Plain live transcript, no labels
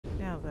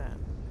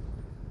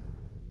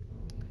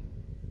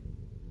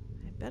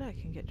Bet I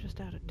can get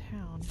just out of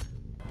town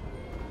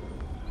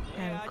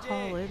and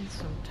call in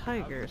some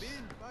tigers.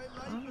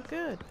 I'm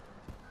good.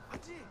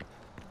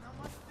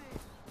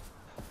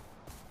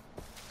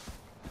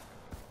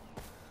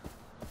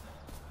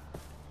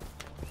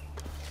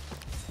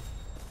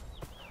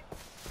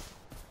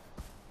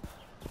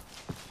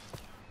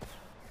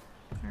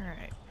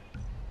 Alright.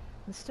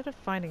 Instead of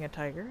finding a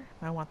tiger,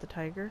 I want the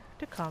tiger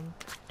to come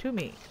to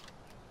me.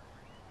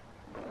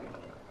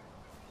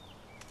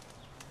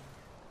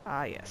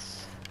 Ah,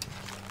 yes.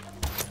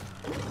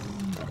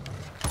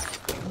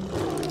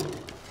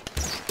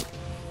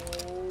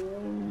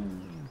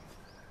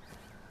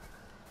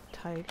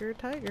 Tiger,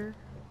 tiger.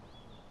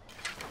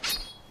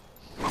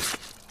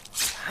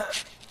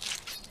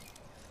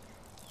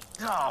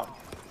 Oh.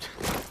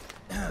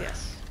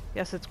 Yes.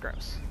 Yes, it's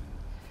gross.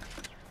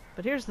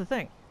 But here's the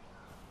thing.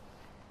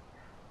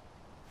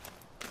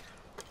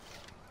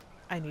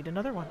 I need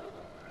another one.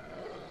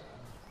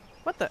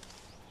 What the?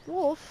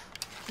 Wolf?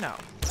 No.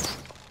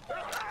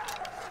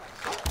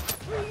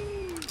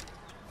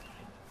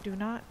 Do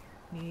not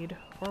need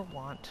or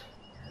want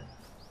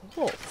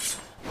wolf.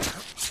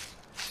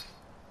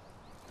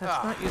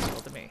 That's not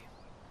useful to me.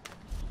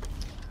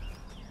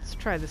 Let's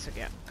try this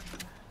again.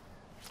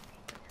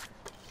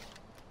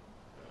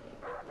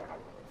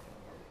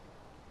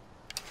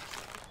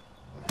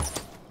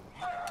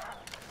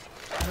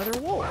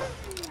 Another wolf.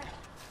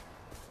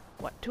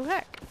 What to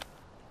heck?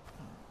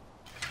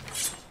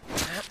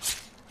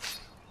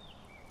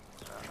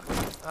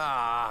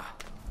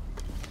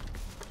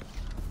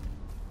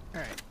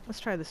 Alright, let's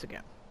try this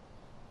again.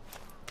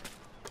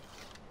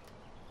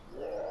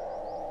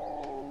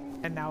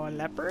 And now a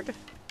leopard?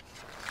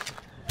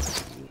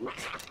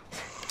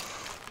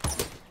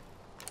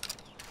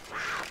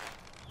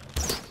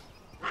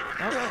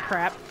 Oh,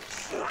 crap.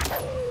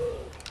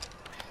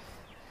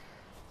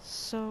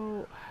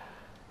 So...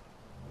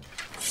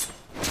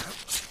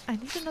 I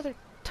need another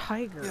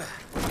tiger.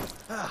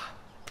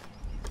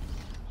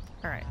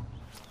 Alright,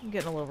 I'm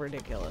getting a little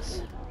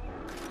ridiculous.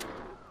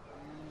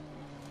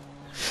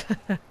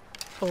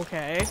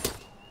 Okay.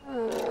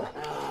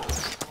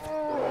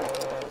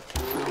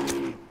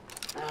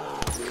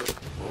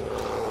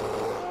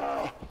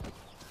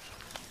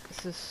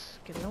 This is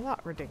getting a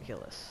lot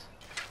ridiculous.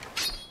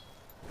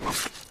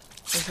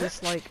 Is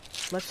this like,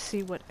 let's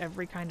see what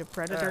every kind of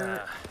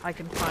predator I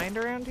can find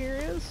around here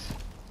is?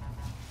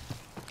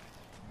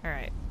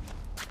 Alright.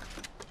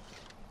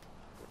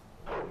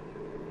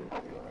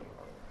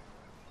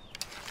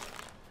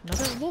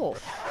 Another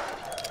wolf.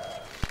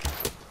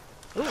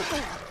 Ooh.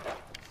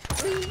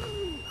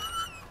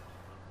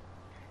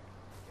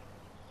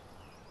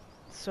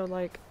 So,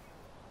 like,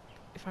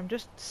 if I'm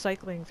just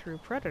cycling through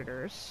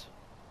predators,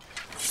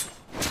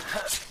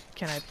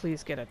 can I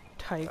please get a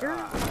tiger?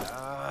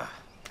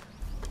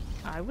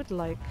 I would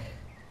like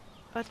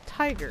a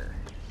tiger.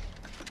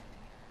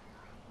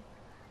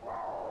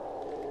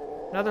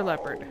 Another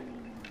leopard.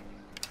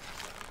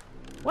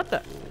 What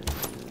the?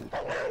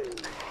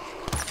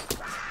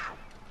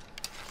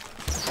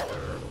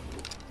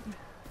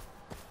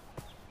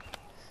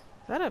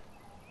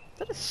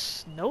 Is that a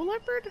snow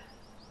leopard?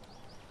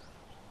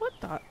 What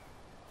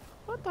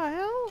the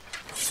hell?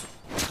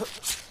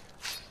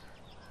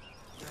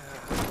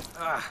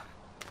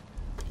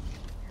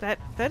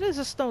 That is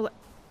a snow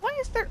Why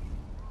is there...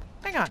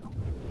 Hang on.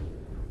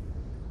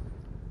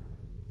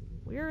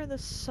 We're in the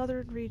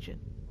southern region.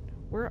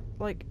 We're,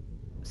 like,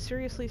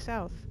 seriously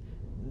south.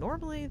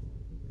 Normally,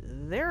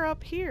 they're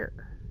up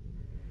here.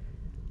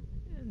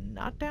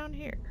 Not down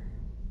here.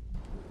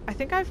 I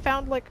think I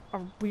found, like,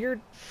 a weird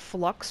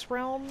flux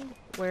realm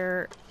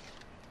where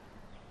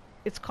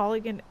it's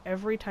calling in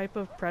every type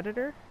of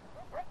predator.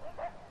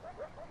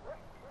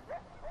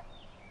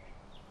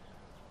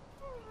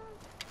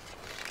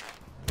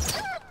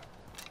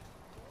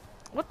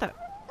 What the?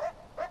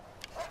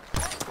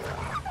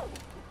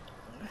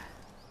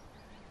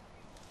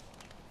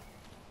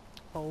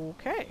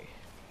 Okay.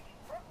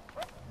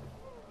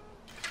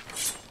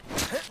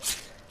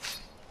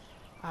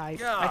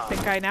 I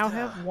think I now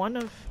have one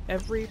of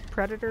every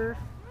predator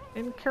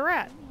in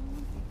Kyrat.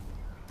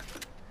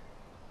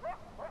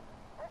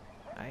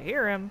 I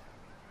hear him.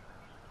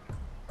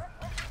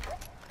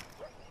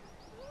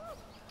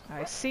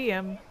 I see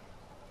him.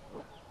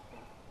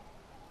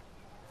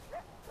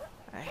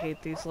 I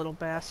hate these little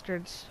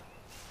bastards.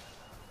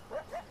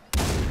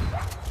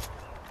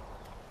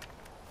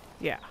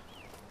 Yeah.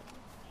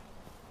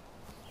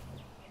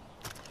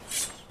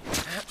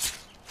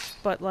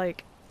 But,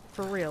 like,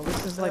 for real,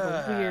 this is like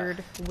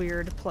a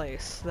weird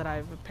place that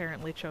I've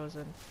apparently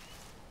chosen.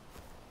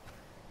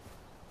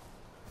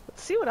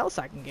 Let's see what else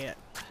I can get.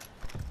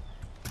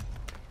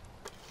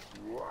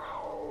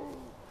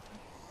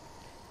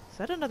 Is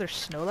that another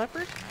snow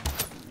leopard?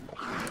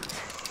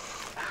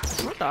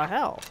 What the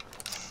hell?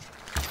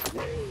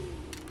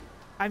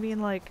 I mean,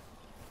 like,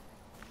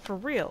 for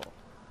real.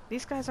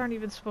 These guys aren't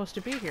even supposed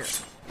to be here.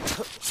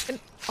 And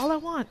all I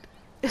want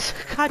is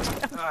a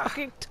goddamn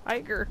fucking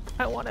tiger.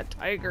 I want a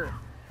tiger.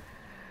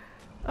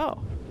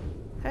 Oh.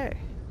 Hey.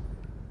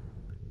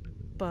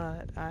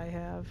 But I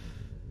have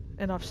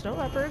enough snow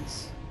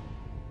leopards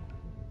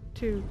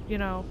to, you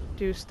know,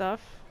 do stuff.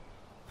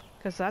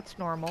 Because that's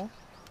normal.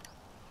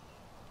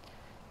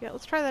 Yeah,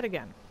 let's try that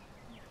again.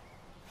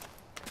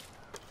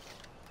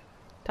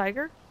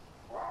 Tiger?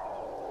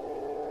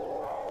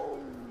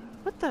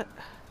 What the?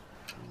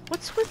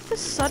 What's with the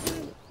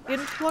sudden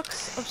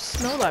influx of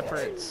snow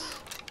leopards?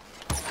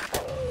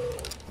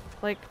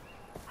 Like,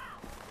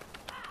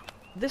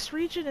 this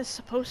region is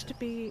supposed to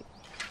be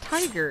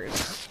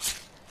tigers.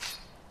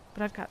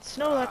 But I've got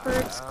snow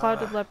leopards,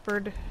 clouded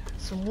leopard,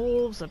 some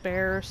wolves, a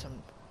bear, some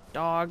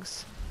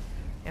dogs,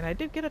 and I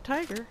did get a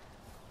tiger.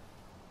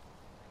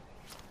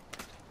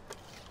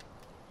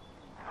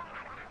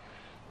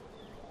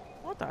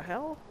 What the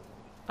hell?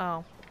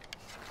 Oh.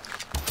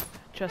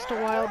 Just a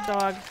wild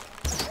dog.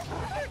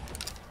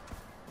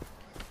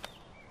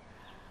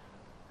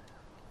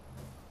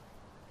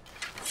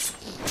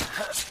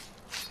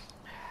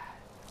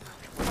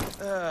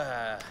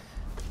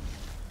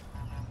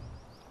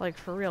 Like,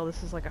 for real,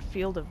 this is like a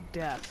field of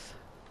death.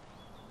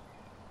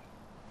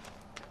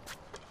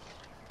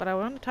 But I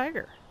want a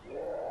tiger.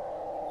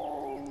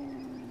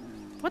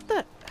 What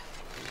the?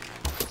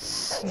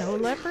 Snow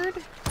leopard?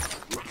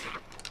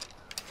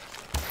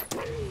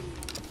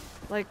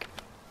 Like,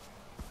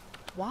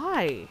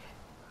 why?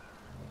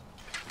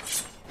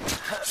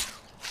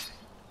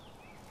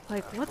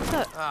 Like, what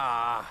the?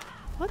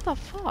 What the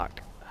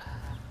fuck?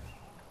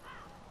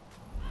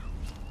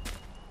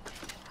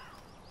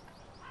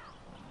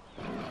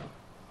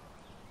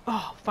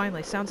 Oh,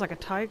 finally, sounds like a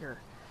tiger.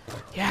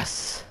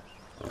 Yes!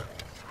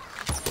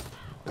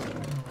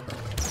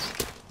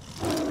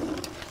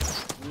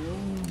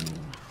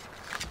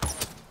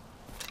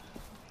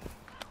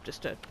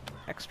 Just an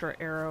extra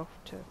arrow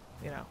to,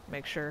 you know,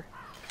 make sure.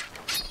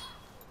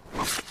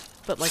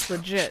 But, like,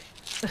 legit.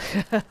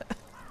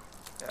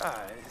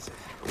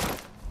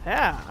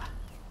 Yeah.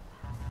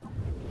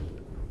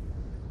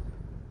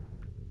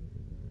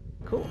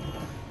 Cool.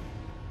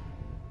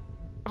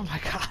 Oh my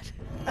god.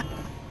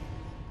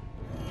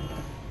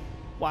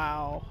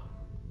 Wow.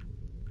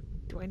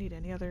 Do I need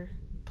any other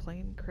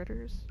plain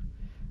critters?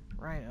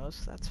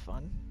 Rhinos, that's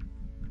fun.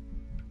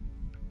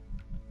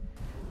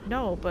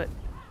 No, but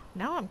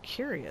now I'm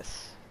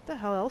curious. What the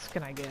hell else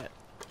can I get?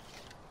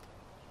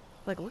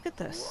 Like, look at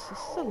this. This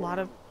is a lot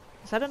of...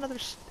 Is that another...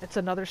 It's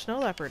another snow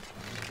leopard.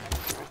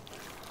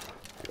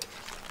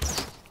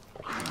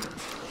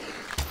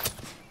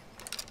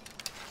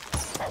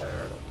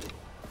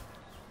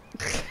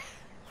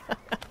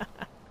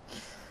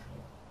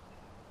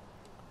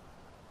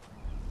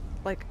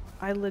 Like,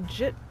 I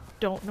legit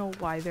don't know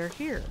why they're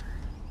here.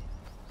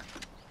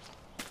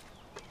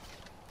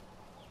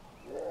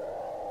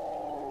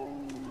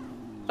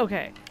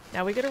 Okay,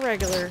 now we get a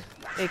regular,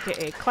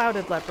 aka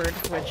clouded leopard,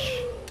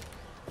 which...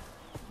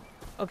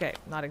 Okay,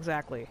 not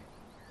exactly.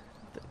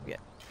 Yeah.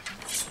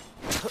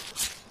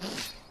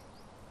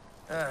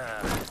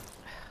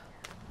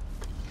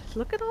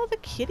 Look at all the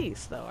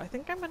kitties, though. I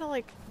think I'm gonna,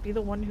 like, be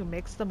the one who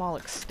makes them all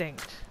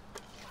extinct.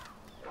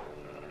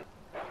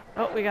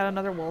 Oh, we got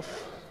another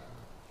wolf.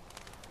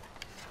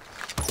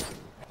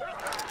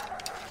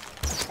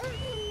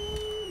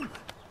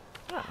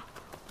 Oh.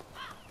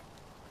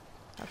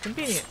 How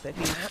convenient that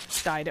he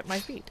died at my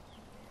feet.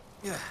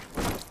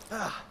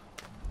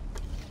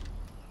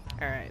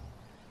 Alright.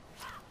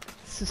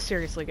 This is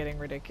seriously getting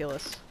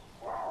ridiculous.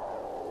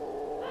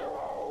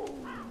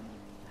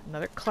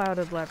 Another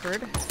clouded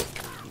leopard.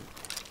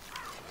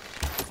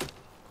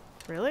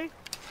 Really?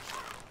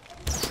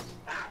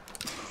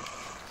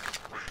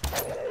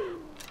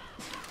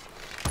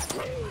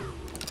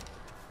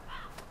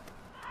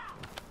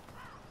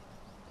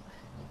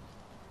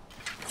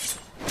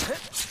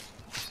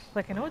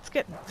 Like, I know it's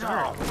getting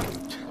dark.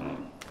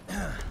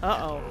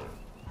 Uh-oh.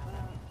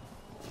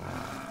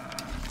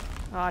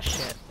 Aw,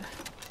 shit.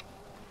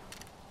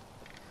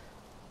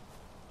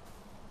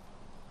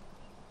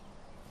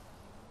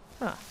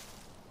 Huh.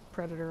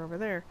 Predator over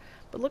there.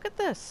 But look at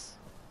this.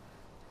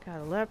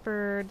 Got a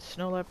leopard,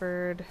 snow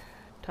leopard,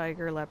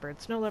 tiger,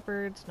 leopard, snow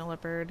leopard,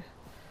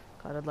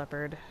 clouded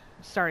leopard.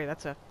 Sorry,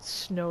 that's a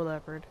snow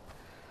leopard.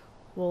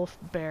 Wolf,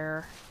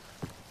 bear.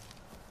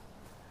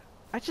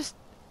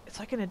 It's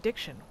like an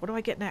addiction. What do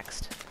I get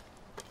next?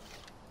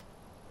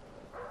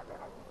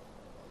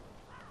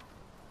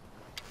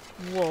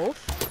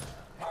 Wolf.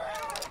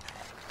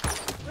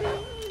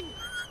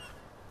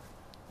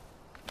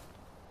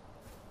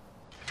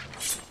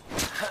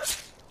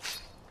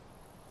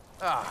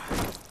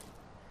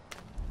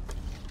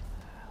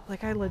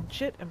 Like, I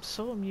legit am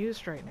so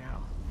amused right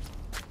now.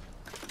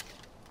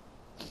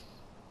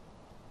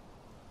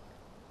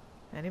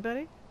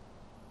 Anybody?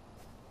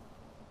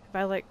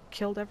 Have I, like,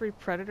 killed every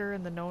predator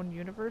in the known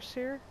universe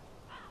here?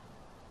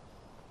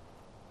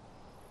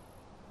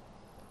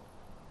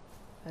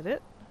 That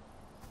it?